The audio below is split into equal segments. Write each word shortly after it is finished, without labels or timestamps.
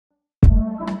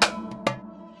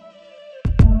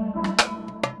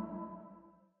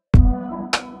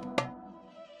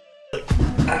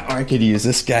Or I could use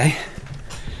this guy.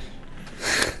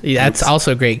 Yeah, that's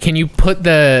also great. Can you put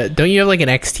the? Don't you have like an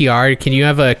XTR? Can you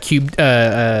have a cube?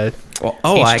 I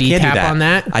HD can't tap do that. on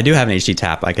that? I do have an HD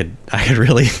tap. I could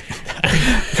really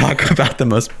talk about the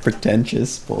most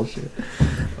pretentious bullshit.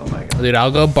 Oh my god, dude!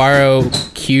 I'll go borrow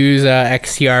Q's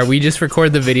XTR. We just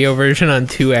record the video version on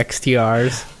 2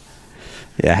 XTRs.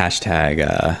 Yeah,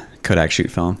 hashtag Kodak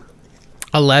shoot film.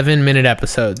 11-minute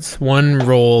episodes, 1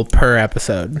 roll per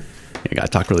episode. You gotta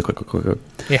talk really quick.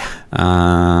 Yeah.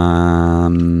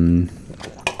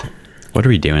 What are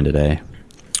we doing today?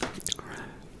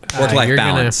 Work-life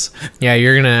balance.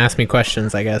 You're gonna ask me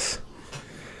questions, I guess.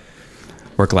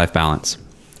 Work-life balance.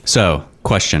 So,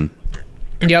 question.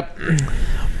 Yep.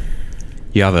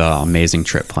 You have an amazing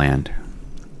trip planned.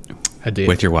 I do.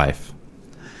 With your wife.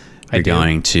 You're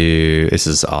going to. This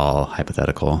is all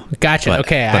hypothetical. Gotcha. But,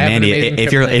 okay. But Mandy,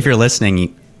 if you're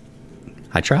listening,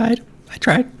 I tried.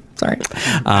 Sorry. Okay.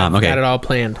 Got it all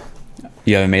planned.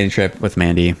 You have an amazing trip with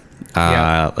Mandy.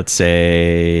 Let's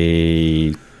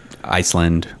say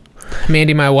Iceland.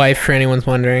 Mandy, my wife, for anyone's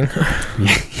wondering.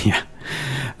 Yeah.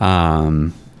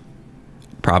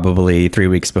 Probably 3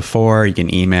 weeks before, you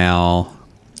can email,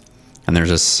 and there's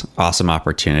this awesome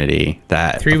opportunity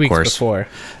that 3 weeks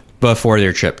before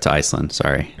your trip to Iceland.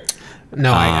 Sorry.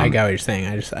 No, I got what you're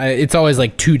saying. It's always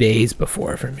like 2 days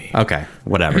before for me. Okay,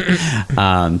 whatever.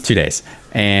 2 days,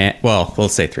 and well, we'll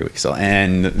say 3 weeks.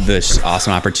 And this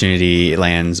awesome opportunity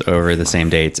lands over the same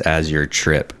dates as your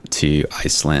trip to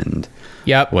Iceland.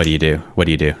 Yep. What do you do?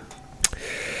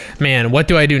 Man, what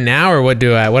do I do now, or what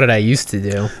did I used to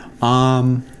do?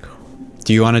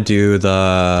 Do you want to do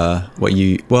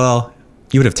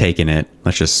you would have taken it.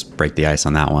 Let's just break the ice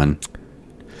on that one.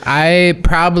 In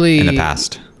the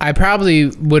past. I probably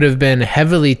would have been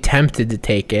heavily tempted to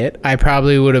take it. I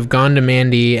probably would have gone to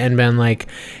Mandy and been like,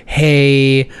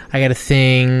 hey, I got a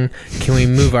thing. Can we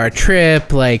move our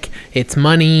trip? Like, it's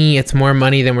money. It's more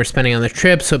money than we're spending on the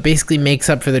trip. So it basically makes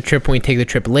up for the trip when we take the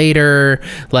trip later.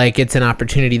 Like, it's an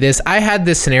opportunity. I had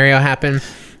this scenario happen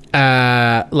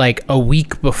like a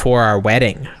week before our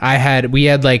wedding. We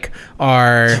had like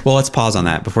our... Well, let's pause on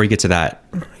that before you get to that.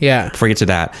 Yeah. Before you get to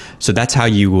that. So that's how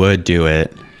you would do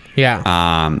it. Yeah.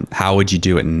 How would you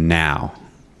do it now?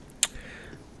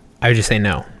 I would just say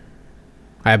no.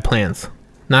 I have plans.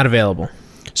 Not available.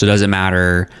 So does it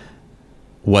matter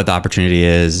what the opportunity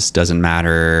is? Doesn't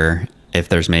matter if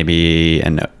there's maybe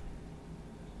an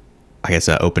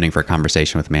opening for a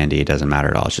conversation with Mandy. It doesn't matter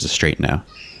at all. It's just a straight no.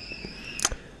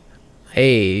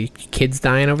 Hey, kids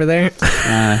dying over there?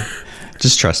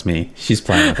 Just trust me. She's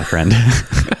playing with a friend.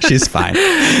 She's fine.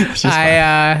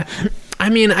 I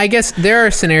mean, I guess there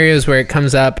are scenarios where it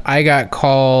comes up. I got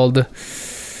called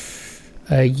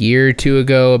a year or two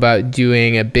ago about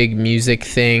doing a big music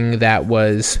thing that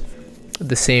was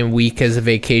the same week as a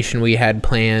vacation we had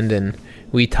planned, and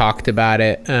we talked about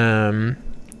it,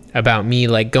 about me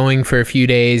like going for a few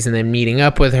days and then meeting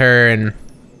up with her, and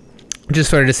just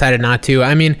sort of decided not to.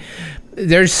 I mean,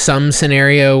 there's some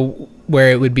scenario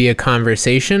where it would be a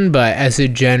conversation, but as a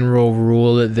general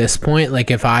rule at this point, like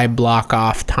if I block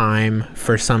off time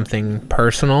for something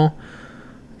personal,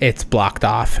 it's blocked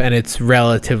off and it's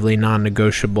relatively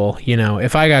non-negotiable. You know,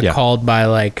 if I got called by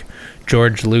like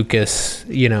George Lucas,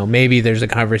 you know, maybe there's a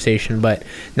conversation, but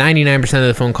 99% of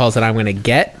the phone calls that I'm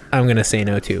going to say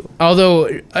no to. Although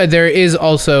there is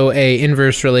also a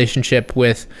inverse relationship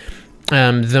with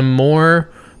the more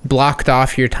blocked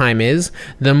off your time is,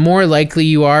 the more likely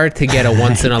you are to get a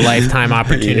once in a lifetime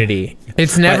opportunity.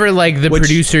 It's never like the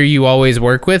producer you always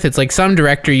work with. It's like some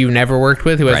director you never worked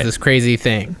with who has this crazy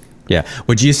thing. Yeah.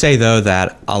 Would you say though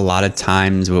that a lot of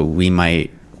times what we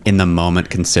might in the moment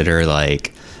consider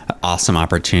like an awesome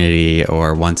opportunity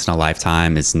or once in a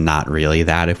lifetime is not really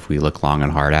that if we look long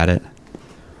and hard at it?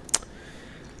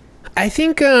 I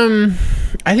think there are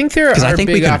because I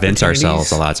think we convince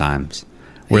ourselves a lot of times.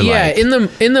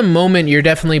 In the moment you're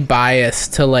definitely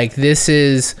biased to like this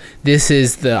is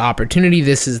the opportunity,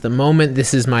 this is the moment,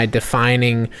 this is my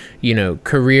defining, you know,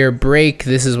 career break,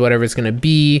 this is whatever it's going to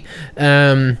be,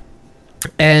 and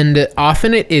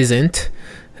often it isn't,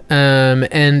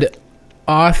 and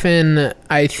often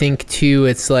I think too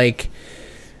it's like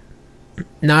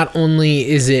not only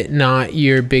is it not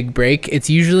your big break, it's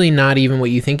usually not even what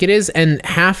you think it is, and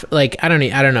half like I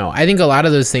don't know, I think a lot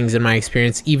of those things in my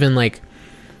experience even like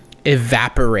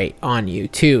evaporate on you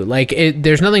too. Like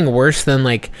there's nothing worse than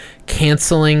like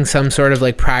canceling some sort of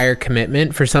like prior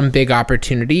commitment for some big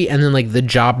opportunity and then like the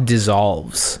job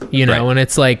dissolves, you know, and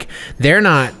it's like they're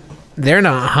not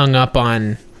hung up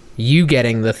on you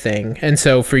getting the thing. And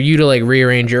so for you to like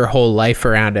rearrange your whole life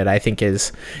around it, I think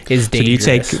is dangerous. So do you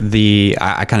take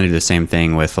I kind of do the same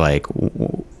thing with like,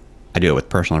 I do it with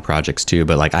personal projects too,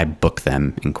 but like I book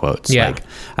them in quotes. Yeah. Like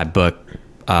I book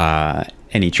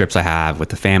any trips I have with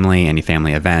the family, any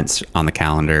family events on the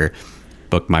calendar,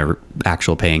 book my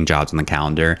actual paying jobs on the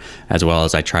calendar, as well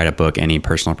as I try to book any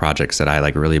personal projects that I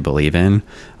like really believe in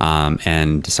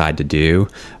and decide to do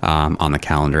on the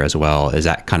calendar as well. Is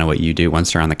that kind of what you do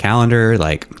once they're on the calendar?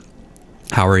 Like,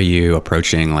 how are you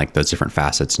approaching like those different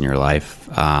facets in your life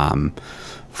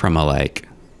from a like,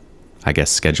 I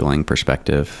guess, scheduling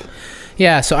perspective?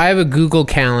 Yeah, so I have a Google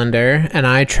Calendar, and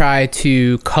I try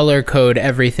to color code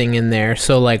everything in there.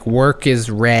 So like work is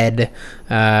red,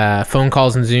 phone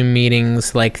calls and Zoom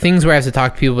meetings, like things where I have to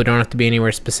talk to people but don't have to be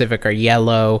anywhere specific, are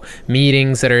yellow.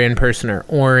 Meetings that are in person are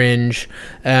orange.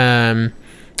 And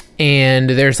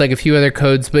there's like a few other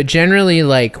codes, but generally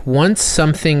like once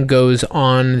something goes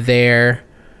on there,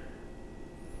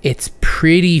 it's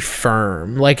pretty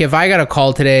firm. Like if I got a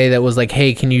call today that was like,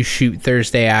 hey, can you shoot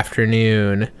Thursday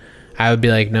afternoon? I would be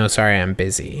like, no, sorry, I'm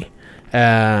busy.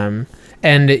 And,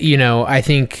 you know, I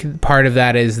think part of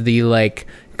that is the like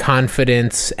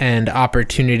confidence and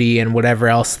opportunity and whatever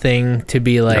else thing to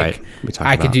be like,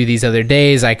 I could do these other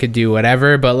days, I could do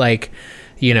whatever. But like,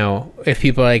 you know, if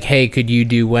people are like, hey, could you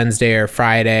do Wednesday or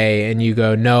Friday? And you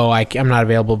go, no, I'm not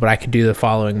available, but I could do the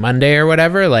following Monday or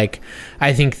whatever. Like,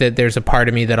 I think that there's a part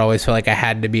of me that always felt like I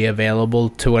had to be available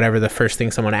to whatever the first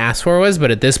thing someone asked for was. But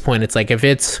at this point, it's like, if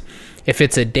it's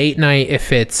a date night,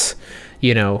 if it's,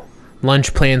 you know,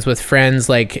 lunch plans with friends,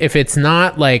 like if it's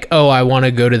not like, oh, I want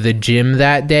to go to the gym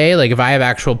that day, like if I have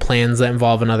actual plans that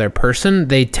involve another person,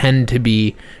 they tend to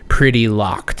be pretty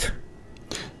locked.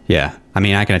 Yeah. I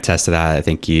mean, I can attest to that. I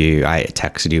think I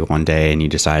texted you one day and you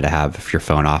decided to have your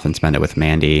phone off and spend it with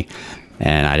Mandy,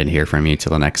 and I didn't hear from you till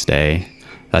the next day.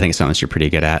 I think it's something you're pretty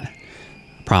good at.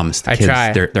 Promise. The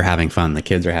kids, they're having fun. The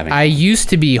kids are having fun. I used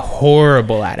to be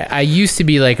horrible at it. I used to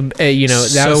be like, you know,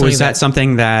 was that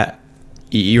something that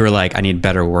you were like, I need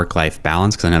better work-life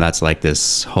balance? Because I know that's like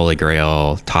this holy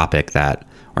grail topic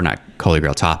or not holy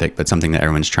grail topic, but something that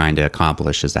everyone's trying to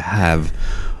accomplish is to have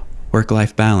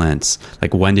work-life balance.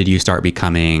 Like, when did you start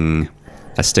becoming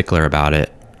a stickler about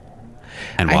it,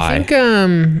 and why?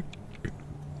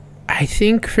 I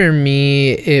think for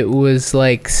me, it was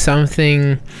like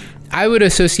something I would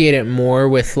associate it more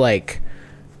with like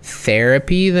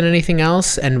therapy than anything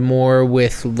else, and more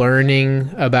with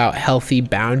learning about healthy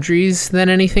boundaries than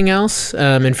anything else.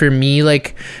 And for me,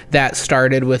 like that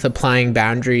started with applying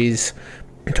boundaries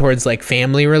towards like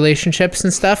family relationships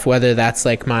and stuff, whether that's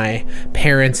like my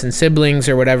parents and siblings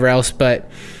or whatever else. But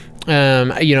you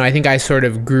know, I think I sort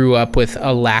of grew up with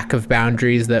a lack of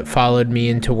boundaries that followed me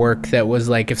into work. That was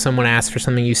like, if someone asks for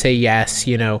something, you say yes,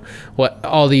 you know, what,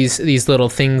 all these little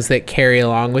things that carry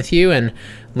along with you, and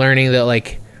learning that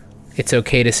like it's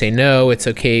okay to say no, it's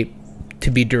okay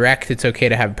to be direct, it's okay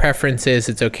to have preferences,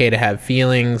 it's okay to have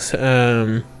feelings.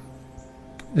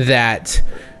 That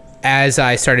as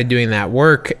I started doing that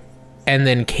work and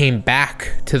then came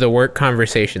back to the work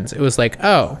conversations, it was like,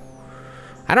 oh,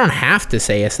 I don't have to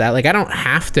say yes to that. Like, I don't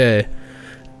have to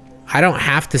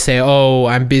say, oh,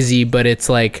 I'm busy, but it's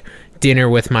like dinner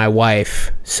with my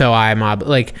wife, so I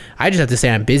just have to say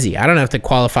I'm busy. I don't have to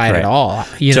qualify it at all.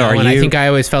 You know, and I think I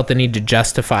always felt the need to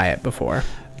justify it before.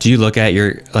 Do you look at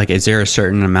is there a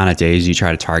certain amount of days you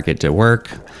try to target to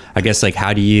work? I guess, like,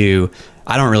 I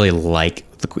don't really like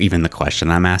even the question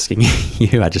I'm asking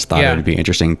you. I just thought it would be an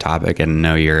interesting topic and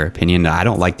know your opinion. I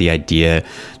don't like the idea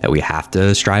that we have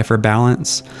to strive for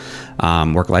balance,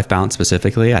 work-life balance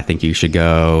specifically. I think you should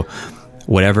go,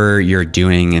 whatever you're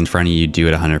doing in front of you, do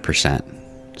it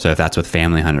 100%. So if that's with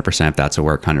family, 100%, if that's at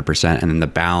work, 100%. And then the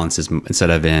balance is, instead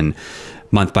of in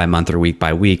month by month or week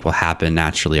by week, will happen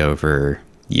naturally over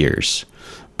years.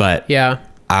 But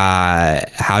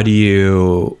how do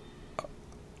you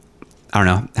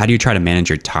try to manage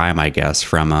your time, I guess,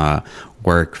 from a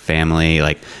work, family,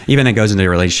 like even it goes into a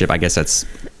relationship? I guess that's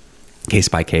case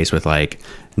by case with like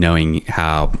knowing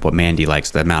what Mandy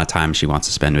likes, the amount of time she wants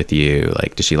to spend with you.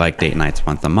 Like, does she like date nights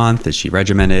once a month? Is she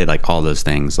regimented? Like all those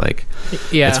things. Like,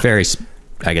 it's very,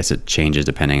 I guess it changes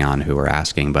depending on who we're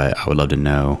asking, but I would love to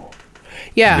know.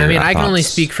 Yeah. I mean, I can only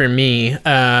speak for me.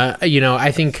 You know,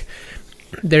 I think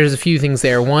there's a few things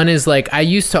there. One is like, I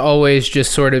used to always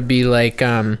just sort of be like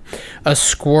a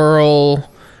squirrel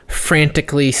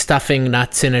frantically stuffing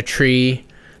nuts in a tree.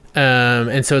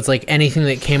 And so it's like anything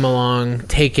that came along,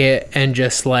 take it and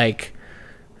just like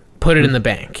put it in the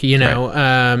bank, you know?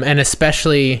 Right. And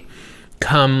especially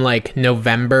come like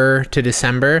November to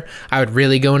December, I would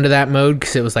really go into that mode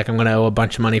because it was like, I'm going to owe a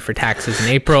bunch of money for taxes in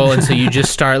April. And so you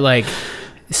just start like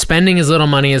spending as little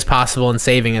money as possible and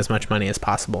saving as much money as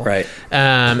possible. Right.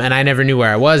 And I never knew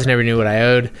where I was, never knew what I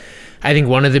owed. I think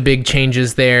one of the big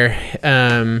changes there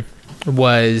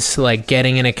was like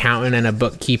getting an accountant and a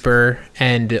bookkeeper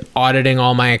and auditing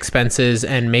all my expenses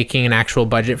and making an actual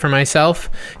budget for myself.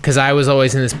 Because I was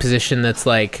always in this position that's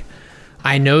like,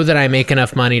 I know that I make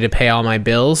enough money to pay all my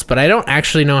bills, but I don't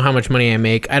actually know how much money I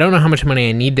make. I don't know how much money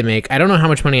I need to make. I don't know how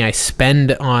much money I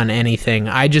spend on anything.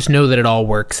 I just know that it all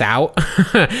works out.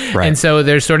 Right. And so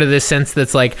there's sort of this sense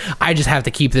that's like, I just have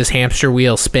to keep this hamster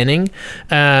wheel spinning.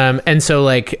 And so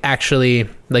like, actually,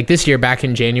 like this year back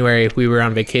in January, we were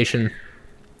on vacation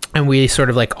and we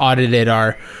sort of like audited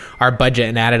our budget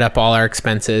and added up all our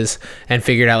expenses and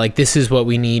figured out like, this is what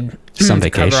we need Some to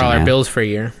vacation, cover all our man. bills for a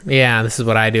year. Yeah, this is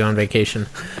what I do on vacation.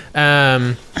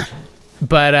 But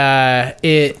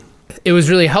it was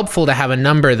really helpful to have a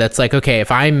number that's like, okay,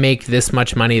 if I make this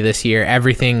much money this year,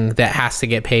 everything that has to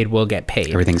get paid will get paid.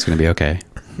 Everything's going to be okay.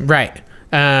 Right.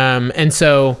 And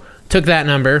so took that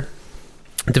number,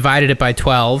 divided it by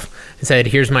 12 and said,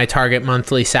 here's my target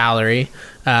monthly salary,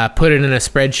 put it in a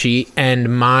spreadsheet.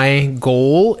 And my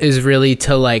goal is really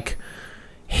to like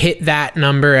hit that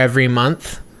number every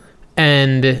month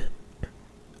and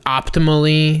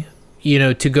optimally, you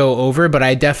know, to go over. But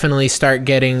I definitely start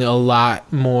getting a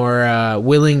lot more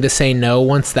willing to say no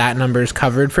once that number is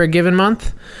covered for a given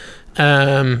month.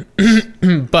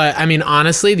 But I mean,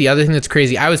 honestly, the other thing that's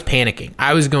crazy, I was panicking.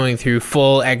 I was going through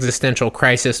full existential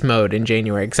crisis mode in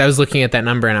January because I was looking at that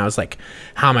number and I was like,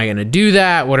 how am I going to do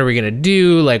that? What are we going to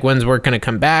do? Like, when's work going to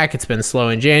come back? It's been slow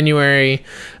in January,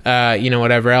 you know,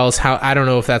 whatever else. I don't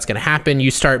know if that's going to happen. You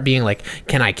start being like,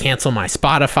 can I cancel my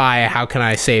Spotify? How can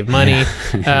I save money?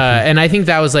 And I think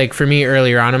that was like, for me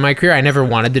earlier on in my career, I never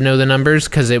wanted to know the numbers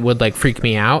because it would like freak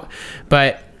me out.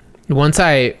 But once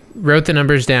I wrote the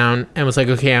numbers down and was like,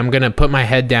 okay, I'm going to put my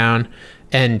head down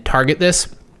and target this,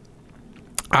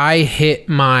 I hit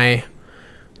my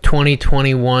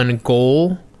 2021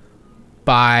 goal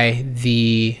by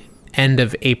the end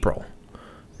of April.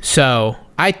 So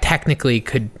I technically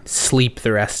could sleep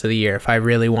the rest of the year if I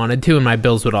really wanted to, and my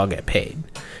bills would all get paid.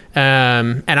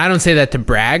 And I don't say that to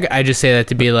brag. I just say that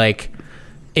to be like,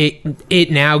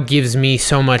 it now gives me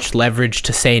so much leverage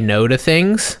to say no to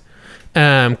things.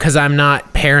 Because I'm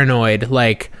not paranoid,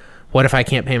 like, what if I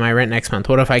can't pay my rent next month?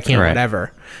 What if I can't,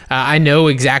 whatever? I know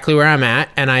exactly where I'm at,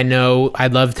 and I know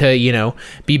I'd love to, you know,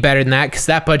 be better than that, because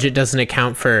that budget doesn't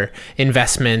account for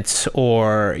investments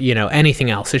or, you know, anything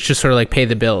else. It's just sort of like pay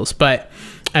the bills. But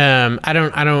I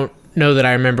don't know that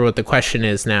I remember what the question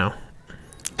is now.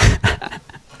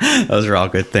 Those are all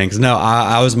good things. No,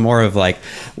 I was more of like,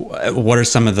 what are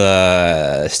some of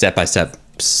the step-by-step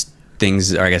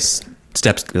things, or I guess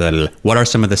steps, what are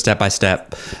some of the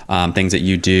step-by-step things that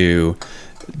you do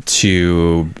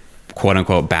to quote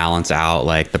unquote balance out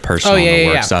like the personal and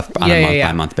the work stuff on a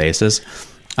month-by-month basis?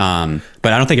 But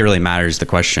I don't think it really matters the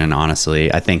question,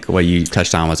 honestly. I think what you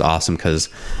touched on was awesome, because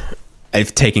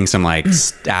if taking some like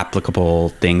applicable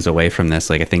things away from this,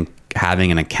 like I think having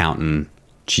an accountant,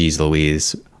 geez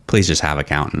Louise, please just have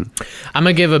accountant. I'm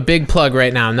going to give a big plug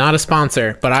right now. Not a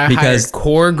sponsor, but I hired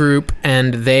Core Group,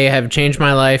 and they have changed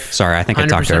my life. Sorry, I think I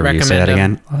talked over you. Say that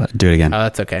again. Do it again. Oh,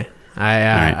 that's okay.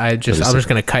 I'm just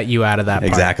going to cut you out of that part.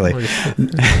 Exactly.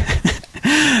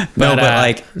 but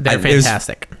like they're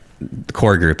fantastic.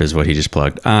 Core Group is what he just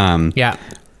plugged. Yeah.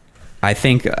 I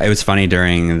think it was funny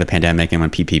during the pandemic and when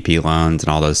PPP loans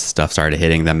and all those stuff started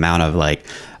hitting, the amount of like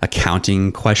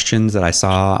accounting questions that I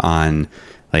saw on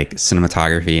like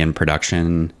cinematography and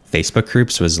production Facebook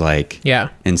groups was like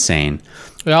insane.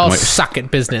 We all suck at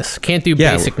business. Can't do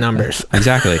basic numbers.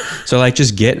 Exactly. So like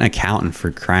just get an accountant, for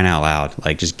crying out loud.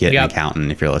 Like just get an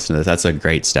accountant if you're listening to this. That's a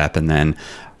great step. And then,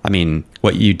 I mean,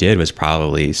 what you did was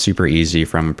probably super easy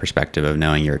from a perspective of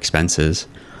knowing your expenses.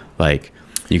 Like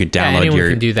you could download anyone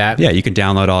can do that. Yeah, you could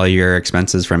download all your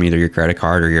expenses from either your credit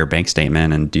card or your bank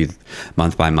statement and do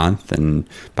month by month and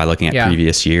by looking at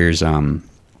previous years.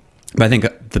 But I think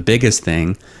the biggest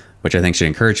thing, which I think should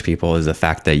encourage people, is the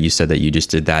fact that you said that you just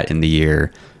did that in the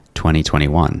year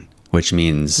 2021, which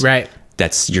means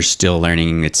you're still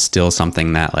learning. It's still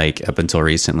something that like up until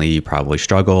recently you probably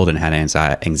struggled and had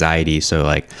anxiety. So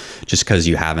like just because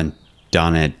you haven't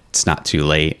done it, it's not too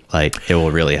late. Like it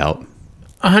will really help.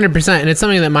 100%. And it's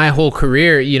something that my whole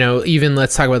career, you know, even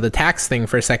let's talk about the tax thing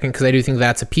for a second, because I do think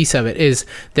that's a piece of it, is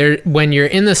there when you're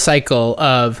in the cycle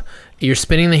of you're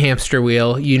spinning the hamster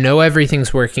wheel. You know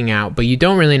everything's working out, but you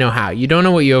don't really know how. You don't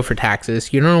know what you owe for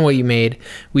taxes. You don't know what you made.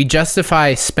 We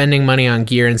justify spending money on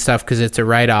gear and stuff because it's a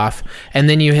write-off. And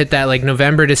then you hit that like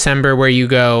November, December where you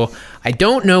go, I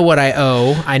don't know what I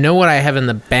owe. I know what I have in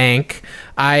the bank.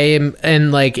 I am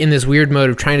in this weird mode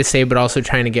of trying to save, but also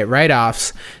trying to get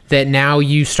write-offs, that now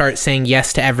you start saying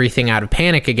yes to everything out of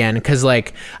panic again. Because I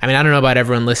don't know about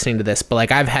everyone listening to this, but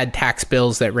like I've had tax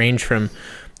bills that range from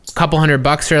a couple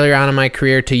 $100 earlier on in my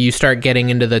career to you start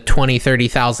getting into the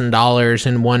 $20,000-$30,000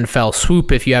 in one fell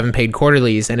swoop if you haven't paid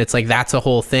quarterlies, and it's like that's a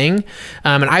whole thing.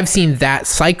 And I've seen that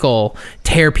cycle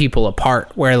tear people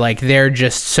apart, where like they're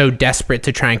just so desperate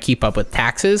to try and keep up with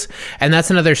taxes. And that's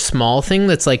another small thing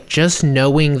that's like just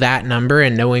knowing that number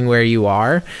and knowing where you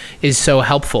are is so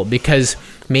helpful, because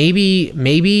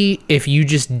maybe if you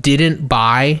just didn't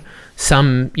buy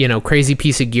some crazy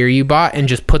piece of gear you bought and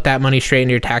just put that money straight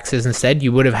into your taxes instead,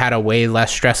 you would have had a way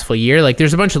less stressful year. Like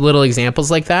there's a bunch of little examples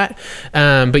like that,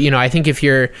 but I think if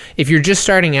you're just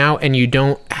starting out and you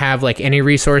don't have like any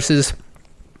resources,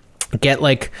 get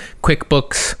like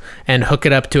QuickBooks and hook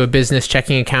it up to a business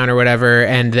checking account or whatever,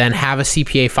 and then have a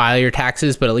CPA file your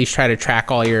taxes, but at least try to track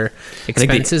all your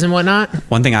expenses and whatnot.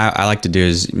 One thing I like to do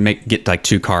is get like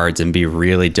 2 cards and be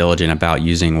really diligent about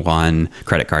using one,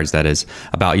 credit cards that is,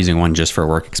 about using one just for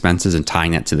work expenses and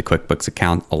tying that to the QuickBooks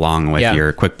account along with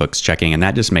your QuickBooks checking. And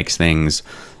that just makes things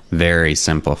very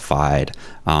simplified.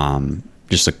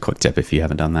 Just a quick tip if you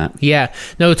haven't done that. Yeah,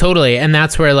 no, totally. And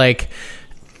that's where like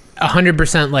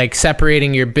 100% like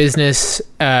separating your business,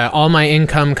 all my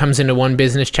income comes into one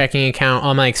business checking account,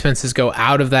 all my expenses go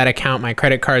out of that account, my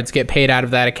credit cards get paid out of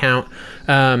that account,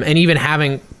 and even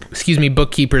having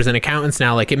bookkeepers and accountants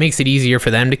now, like it makes it easier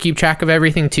for them to keep track of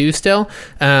everything too still,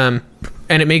 and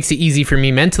it makes it easy for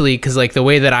me mentally, because like the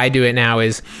way that I do it now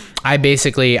is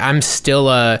I'm still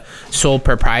a sole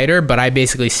proprietor, but I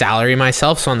basically salary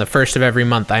myself. So on the first of every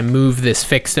month, I move this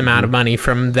fixed amount of money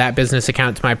from that business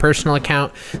account to my personal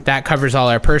account. That covers all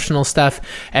our personal stuff.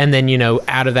 And then,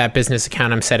 out of that business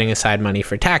account, I'm setting aside money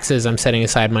for taxes. I'm setting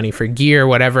aside money for gear,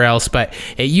 whatever else. But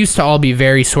it used to all be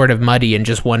very sort of muddy and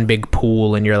just one big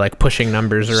pool, and you're like pushing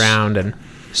numbers around. And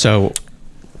so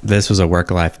this was a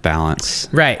work-life balance,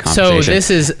 right? So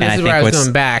this is where I was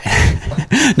going back.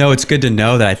 No, it's good to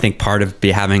know that I think part of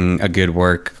having a good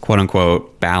work, quote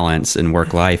unquote, balance in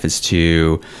work life is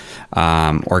to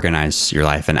organize your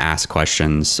life and ask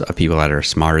questions of people that are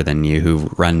smarter than you, who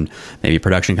run maybe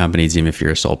production companies, even if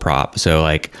you're a sole prop. So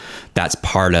like that's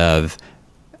part of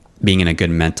being in a good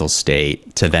mental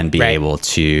state to then be able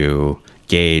to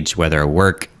gauge whether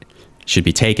work should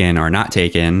be taken or not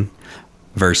taken,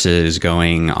 versus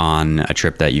going on a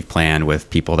trip that you've planned with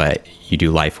people that you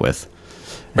do life with.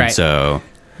 And so,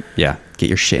 get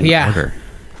your shit in order.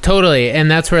 Totally. And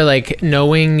that's where like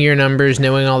knowing your numbers,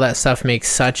 knowing all that stuff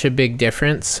makes such a big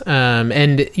difference.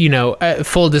 And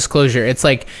full disclosure, it's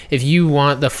like if you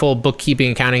want the full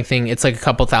bookkeeping accounting thing, it's like a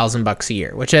couple $1,000 a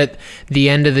year, which at the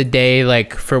end of the day,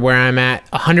 like for where I'm at,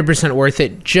 100% worth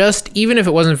it. Just even if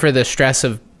it wasn't for the stress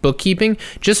of bookkeeping,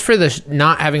 just for the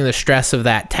not having the stress of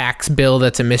that tax bill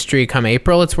that's a mystery come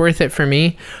April, it's worth it for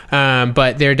me.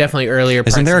 But there are definitely earlier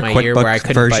parts of my year where I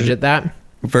couldn't budget that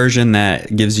version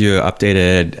that gives you an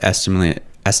updated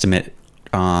estimate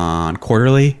on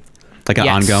quarterly, like an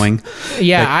ongoing.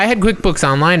 I had QuickBooks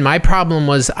Online. My problem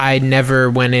was I never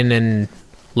went in and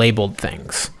labeled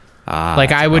things.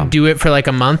 I would do it for like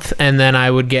a month, and then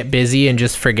I would get busy and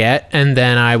just forget, and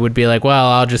then I would be like, well,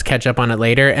 I'll just catch up on it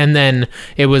later. And then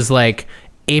it was like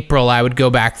April, I would go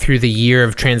back through the year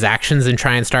of transactions and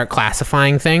try and start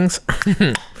classifying things.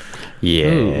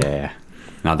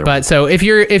 But so if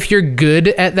you're good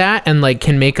at that and like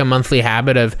can make a monthly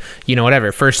habit of,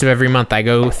 first of every month I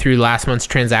go through last month's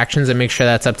transactions and make sure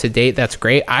that's up to date, that's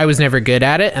great. I was never good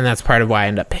at it, and that's part of why I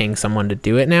end up paying someone to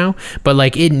do it now. But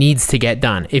like it needs to get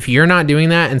done. If you're not doing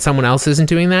that and someone else isn't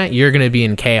doing that, you're going to be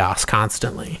in chaos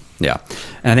constantly. Yeah.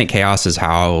 And I think chaos is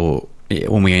how,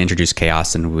 when we introduce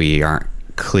chaos and we aren't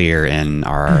clear in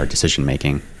our decision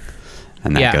making.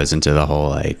 And that goes into the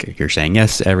whole, like, you're saying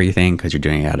yes to everything because you're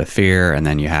doing it out of fear. And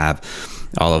then you have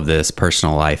all of this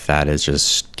personal life that is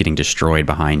just getting destroyed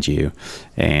behind you,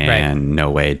 and no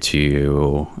way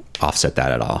to offset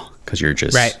that at all because you're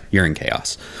just, you're in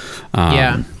chaos.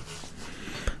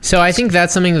 So I think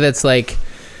that's something that's like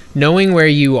knowing where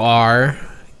you are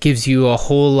gives you a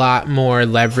whole lot more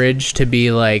leverage to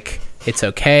be like, it's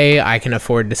okay, I can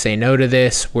afford to say no to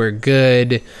this, we're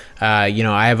good. I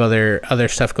have other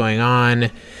stuff going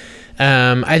on.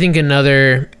 I think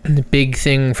another big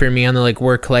thing for me on the like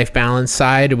work-life balance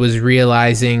side was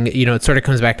realizing, you know, it sort of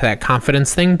comes back to that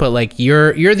confidence thing, but like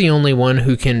you're the only one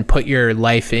who can put your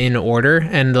life in order.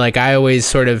 And like I always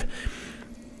sort of,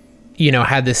 you know,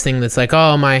 had this thing that's like,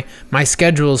 oh, my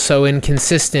schedule is so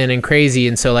inconsistent and crazy,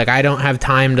 and so like I don't have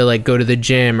time to like go to the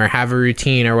gym or have a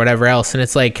routine or whatever else. And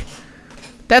it's like,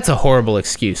 that's a horrible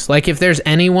excuse. Like if there's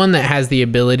anyone that has the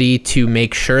ability to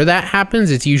make sure that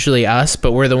happens, it's usually us,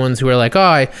 but we're the ones who are like,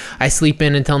 oh, I sleep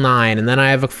in until 9 and then I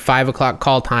have a 5 o'clock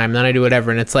call time and then I do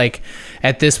whatever. And it's like,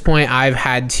 at this point I've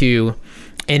had to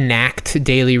enact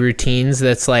daily routines.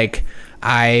 That's like,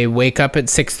 I wake up at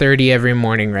 6:30 every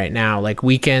morning right now. Like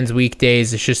weekends,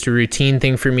 weekdays, it's just a routine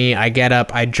thing for me. I get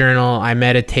up, I journal, I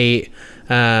meditate,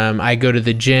 I go to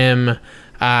the gym,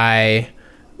 I,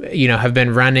 you know, have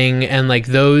been running, and like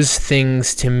those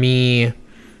things to me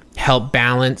help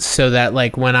balance so that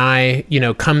like when I, you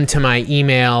know, come to my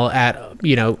email at,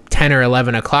 you know, 10 or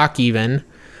 11 o'clock even,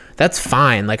 that's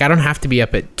fine. Like I don't have to be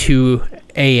up at 2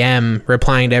 a.m.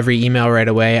 replying to every email right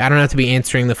away. I don't have to be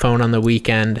answering the phone on the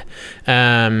weekend.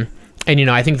 And, you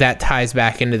know, I think that ties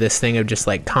back into this thing of just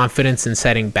like confidence and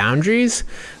setting boundaries,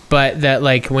 but that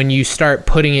like when you start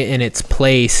putting it in its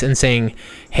place and saying,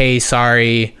 hey,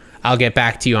 sorry, I'll get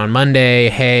back to you on Monday.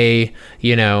 Hey,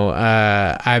 you know,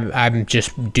 I'm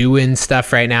just doing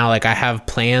stuff right now. Like I have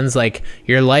plans. Like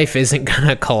your life isn't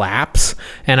gonna collapse.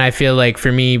 And I feel like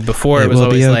for me before it was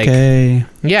always okay. Like,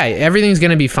 yeah, everything's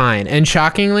gonna be fine. And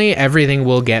shockingly, everything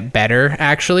will get better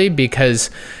actually,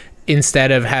 because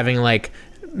instead of having like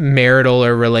marital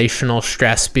or relational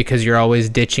stress because you're always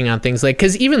ditching on things, like,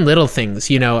 because even little things,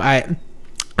 you know,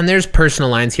 and there's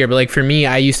personal lines here, but like for me,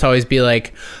 I used to always be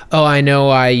like, oh, I know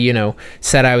I, you know,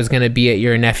 said I was going to be at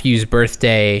your nephew's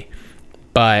birthday,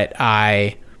 but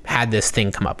I had this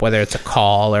thing come up, whether it's a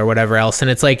call or whatever else. And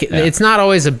it's like, it's not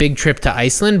always a big trip to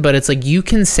Iceland, but it's like, you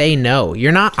can say no.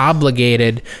 You're not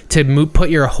obligated to put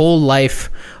your whole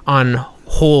life on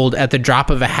hold at the drop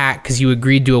of a hat because you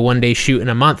agreed to a one-day shoot in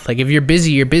a month. Like if you're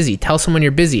busy, you're busy. Tell someone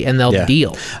you're busy and they'll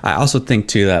deal. I also think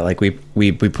too that like we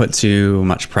put too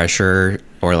much pressure,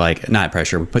 or like not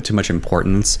pressure, we put too much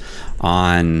importance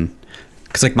on,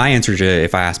 because like my answer to,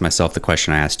 if I ask myself the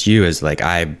question I asked you, is like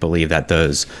I believe that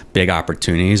those big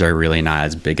opportunities are really not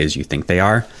as big as you think they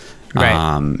are.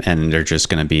 Right. And they're just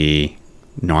going to be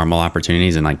normal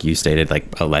opportunities, and like you stated, like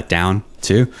a letdown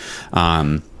too.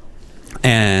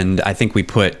 And I think we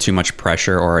put too much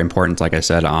pressure or importance, like I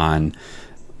said, on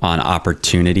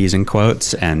opportunities in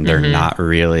quotes, and they're not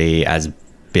really as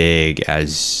big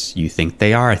as you think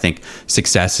they are. I think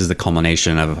success is the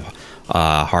culmination of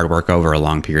hard work over a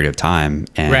long period of time.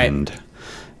 And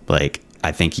like,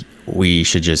 I think we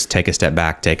should just take a step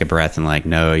back, take a breath, and like,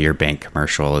 no, your bank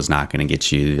commercial is not going to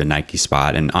get you the Nike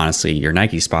spot. And honestly, your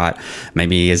Nike spot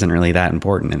maybe isn't really that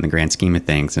important in the grand scheme of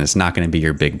things. And it's not going to be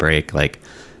your big break. Like,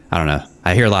 I don't know.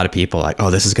 I hear a lot of people like,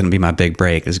 oh, this is going to be my big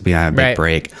break. This is going to be my big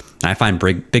break. And I find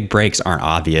big breaks aren't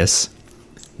obvious.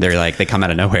 They're like, they come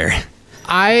out of nowhere.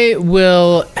 I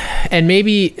will, and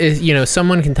maybe, you know,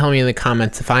 someone can tell me in the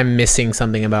comments if I'm missing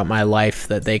something about my life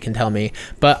that they can tell me,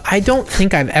 but I don't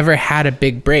think I've ever had a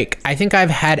big break. I think I've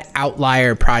had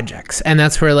outlier projects, and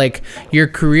that's where like your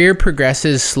career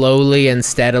progresses slowly and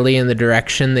steadily in the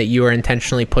direction that you are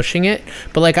intentionally pushing it.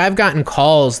 But like I've gotten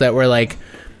calls that were like,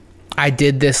 I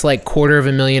did this like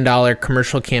 $250,000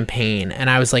 commercial campaign, and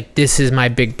I was like, this is my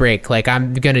big break. Like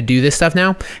I'm going to do this stuff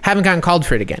now. Haven't gotten called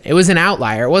for it again. It was an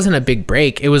outlier. It wasn't a big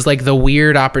break. It was like the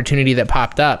weird opportunity that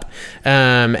popped up.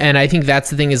 And I think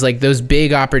that's the thing, is like those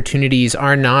big opportunities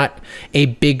are not a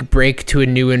big break to a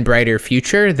new and brighter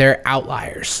future. They're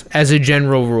outliers as a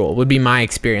general rule, would be my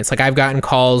experience. Like I've gotten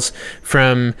calls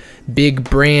from big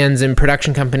brands and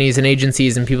production companies and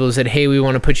agencies, and people have said, hey, we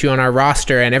want to put you on our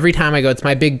roster. And every time I go, it's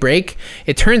my big break,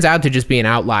 it turns out to just be an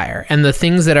outlier. And the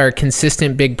things that are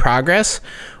consistent big progress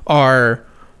are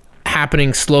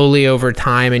happening slowly over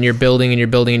time, and you're building and you're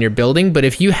building and you're building. But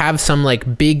if you have some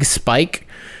like big spike,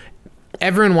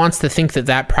 everyone wants to think that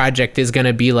that project is going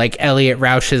to be like Elliot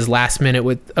Rausch's Last Minute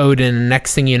with Odin, and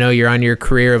next thing you know, you're on your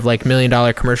career of like $1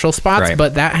 million commercial spots. Right.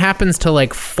 But that happens to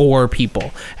like 4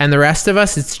 people, and the rest of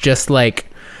us, it's just like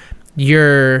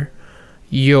your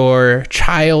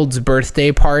child's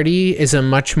birthday party is a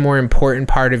much more important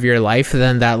part of your life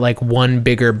than that like one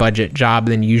bigger budget job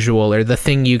than usual, or the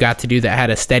thing you got to do that had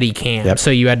a steady cam. So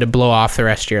you had to blow off the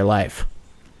rest of your life.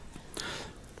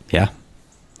 Yeah.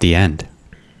 The end.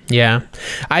 Yeah.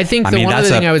 I think one other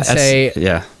thing I would say,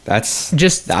 that's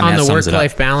just on the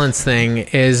work-life balance thing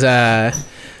is,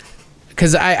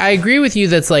 because I agree with you,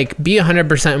 that's like, be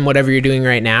 100% in whatever you're doing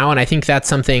right now. And I think that's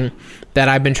something that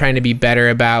I've been trying to be better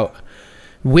about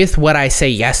with what I say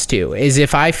yes to. Is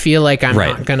if I feel like I'm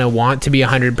not going to want to be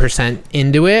 100%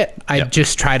 into it, I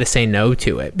just try to say no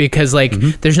to it, because like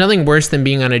there's nothing worse than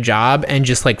being on a job and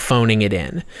just like phoning it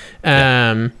in.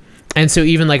 And so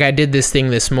even like I did this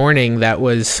thing this morning that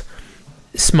was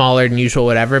smaller than usual,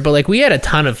 whatever, but like we had a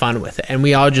ton of fun with it, and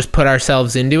we all just put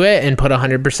ourselves into it and put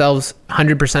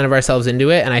 100% of ourselves into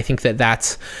it. And I think that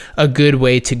that's a good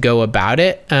way to go about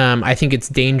it. I think it's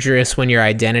dangerous when your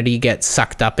identity gets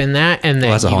sucked up in that, and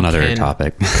then that's a whole nother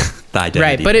topic. The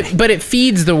identity, right? But it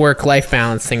feeds the work-life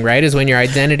balance thing, right? Is when your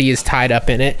identity is tied up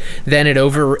in it, then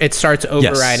it starts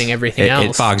overriding everything else.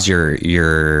 It fogs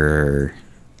your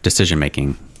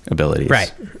decision-making abilities,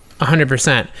 right?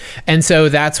 100%. And so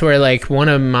that's where like one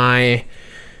of my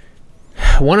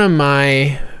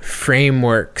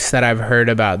frameworks that I've heard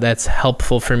about that's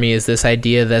helpful for me is this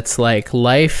idea that's like,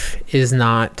 life is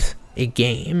not a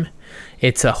game,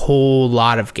 it's a whole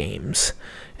lot of games,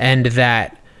 and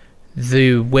that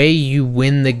the way you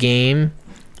win the game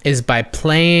is by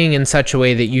playing in such a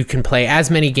way that you can play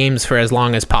as many games for as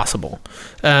long as possible.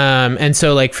 And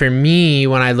so like for me,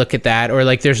 when I look at that, or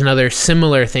like there's another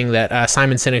similar thing that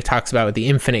Simon Sinek talks about with the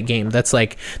infinite game. That's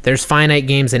like, there's finite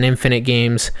games and infinite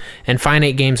games, and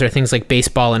finite games are things like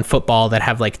baseball and football that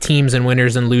have like teams and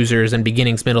winners and losers and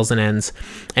beginnings, middles, and ends.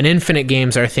 And infinite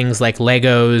games are things like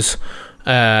Legos,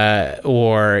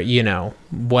 or, you know,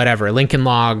 whatever, Lincoln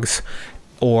Logs,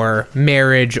 or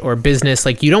marriage or business.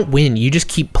 Like, you don't win, you just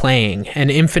keep playing.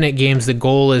 And infinite games, the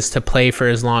goal is to play for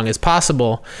as long as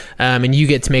possible, and you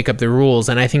get to make up the rules.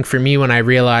 And I think for me, when I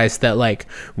realized that like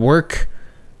work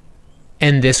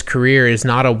and this career is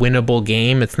not a winnable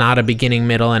game, it's not a beginning,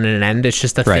 middle, and an end, it's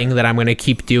just a thing that I'm going to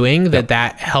keep doing,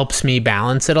 that helps me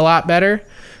balance it a lot better.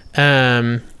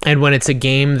 And when it's a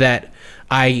game that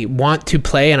I want to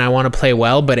play and I want to play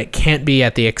well, but it can't be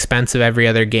at the expense of every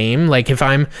other game. Like if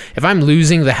I'm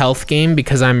losing the health game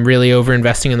because I'm really over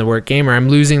investing in the work game, or I'm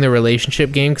losing the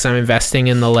relationship game because I'm investing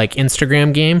in the like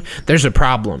Instagram game, there's a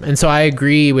problem. And so I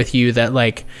agree with you that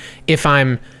like, if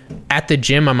I'm at the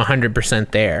gym, I'm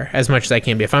 100% there as much as I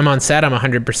can be. If I'm on set, I'm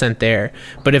 100% there.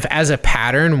 But if as a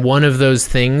pattern, one of those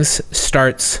things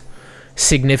starts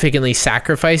significantly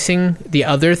sacrificing the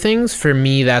other things, for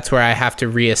me, that's where I have to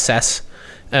reassess.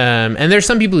 And there's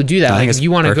some people who do that. Like if you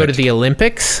want to go to the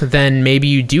Olympics, then maybe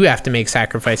you do have to make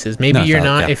sacrifices. Maybe you're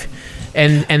not.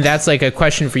 And that's like a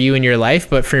question for you in your life.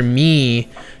 But for me,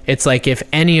 it's like, if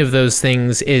any of those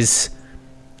things is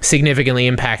significantly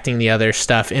impacting the other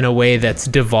stuff in a way that's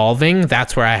devolving,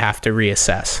 that's where I have to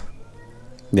reassess.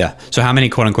 Yeah. So how many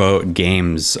quote unquote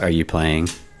games are you playing?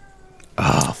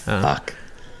 Oh, fuck.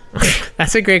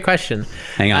 That's a great question.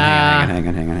 Hang on.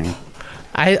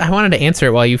 I wanted to answer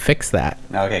it while you fix that.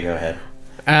 Okay, go ahead.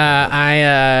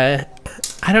 I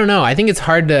don't know. I think it's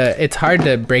hard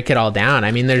to break it all down.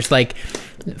 I mean, there's like,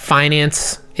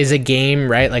 finance is a game,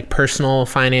 right? Like personal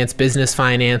finance, business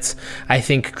finance. I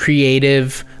think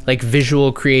creative, like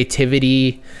visual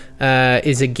creativity,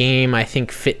 is a game. I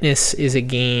think fitness is a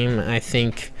game. I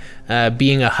think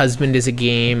being a husband is a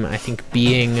game. I think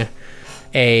being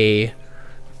a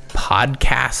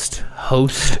podcast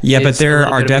host, but there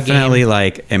are definitely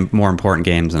like more important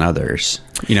games than others,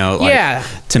 you know. Like,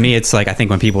 to me, it's like, I think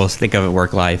when people think of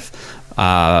work life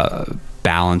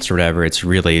balance or whatever, it's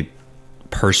really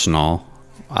personal.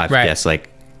 I guess like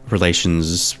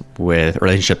relationships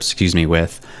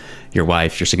with your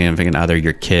wife, your significant other,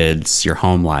 your kids, your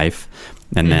home life,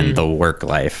 and then the work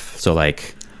life. So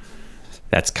like,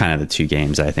 that's kind of the two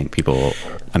games I think people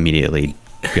immediately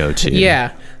go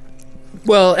to.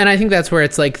 Well, and I think that's where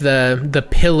it's like the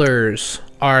pillars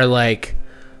are like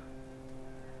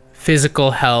physical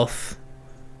health,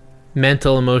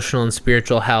 mental, emotional, and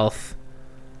spiritual health,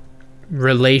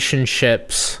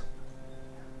 relationships,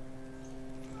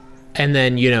 and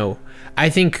then, you know, I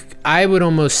think I would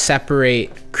almost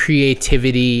separate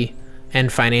creativity and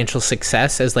financial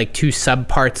success as like two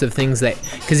subparts of things that,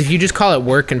 because if you just call it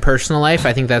work and personal life,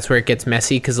 I think that's where it gets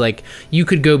messy. Because like, you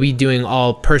could go be doing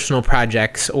all personal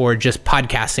projects or just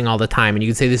podcasting all the time, and you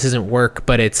could say this isn't work,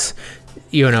 but it's,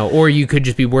 you know, or you could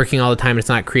just be working all the time, it's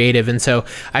not creative. And so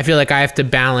I feel like I have to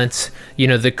balance, you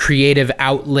know, the creative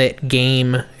outlet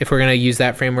game, if we're going to use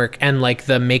that framework, and like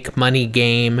the make money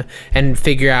game, and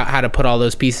figure out how to put all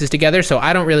those pieces together. So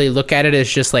I don't really look at it as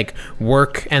just like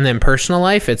work and then personal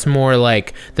life. It's more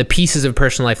like the pieces of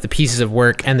personal life, the pieces of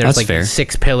work, and there's like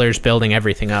 6 pillars building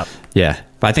everything up. Yeah.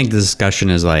 But I think the discussion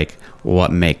is like,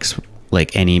 what makes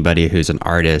like anybody who's an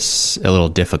artist a little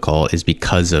difficult is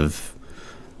because of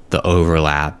the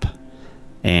overlap,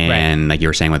 and like you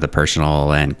were saying with the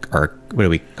personal, and, or what do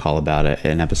we call about it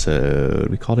in episode,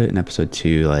 we called it in episode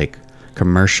 2, like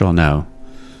commercial, no,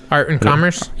 Art and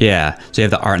commerce. Yeah. So you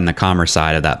have the art and the commerce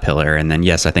side of that pillar. And then,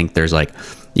 yes, I think there's like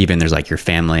your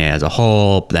family as a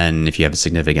whole. Then if you have a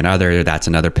significant other, that's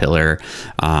another pillar.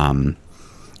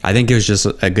 I think it was just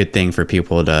a good thing for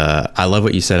people to, I love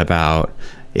what you said about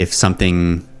if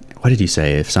something, what did you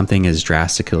say? If something is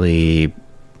drastically,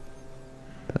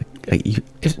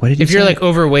 if you're like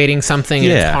overweighting something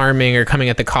and it's harming or coming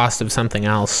at the cost of something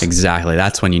else. Exactly.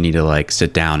 That's when you need to like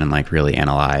sit down and like really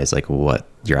analyze like what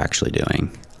you're actually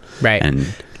doing. Right. And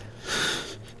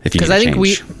if you because I think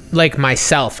we, like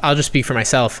myself, I'll just speak for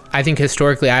myself. I think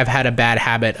historically I've had a bad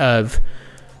habit of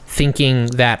thinking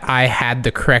that I had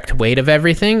the correct weight of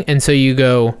everything. And so you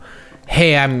go,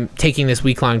 hey, I'm taking this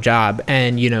week-long job,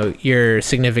 and you know, your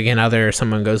significant other or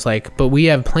someone goes like, but we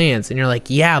have plans. And you're like,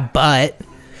 yeah, but,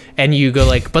 and you go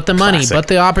like, but the money, Classic. but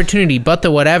the opportunity, but the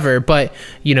whatever, but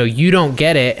you know, you don't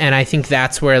get it. And I think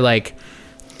that's where like,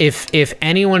 if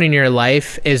anyone in your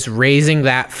life is raising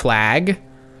that flag,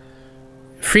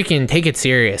 freaking take it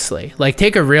seriously. Like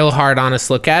take a real hard, honest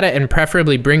look at it, and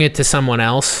preferably bring it to someone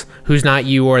else who's not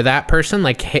you or that person.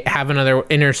 Like have another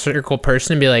inner circle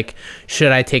person and be like,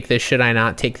 should I take this? Should I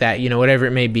not take that? You know, whatever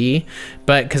it may be.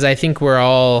 But because I think we're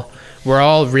all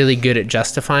really good at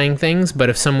justifying things. But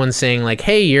if someone's saying like,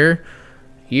 hey,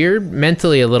 you're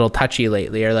mentally a little touchy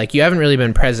lately, or like you haven't really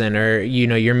been present, or you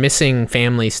know, you're missing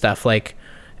family stuff, like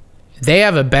they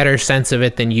have a better sense of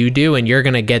it than you do, and you're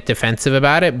going to get defensive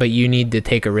about it, but you need to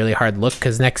take a really hard look,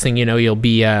 because next thing you know, you'll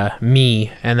be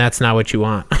me, and that's not what you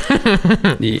want.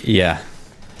 Yeah.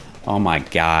 Oh my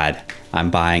God.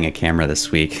 I'm buying a camera this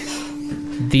week.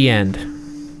 The end.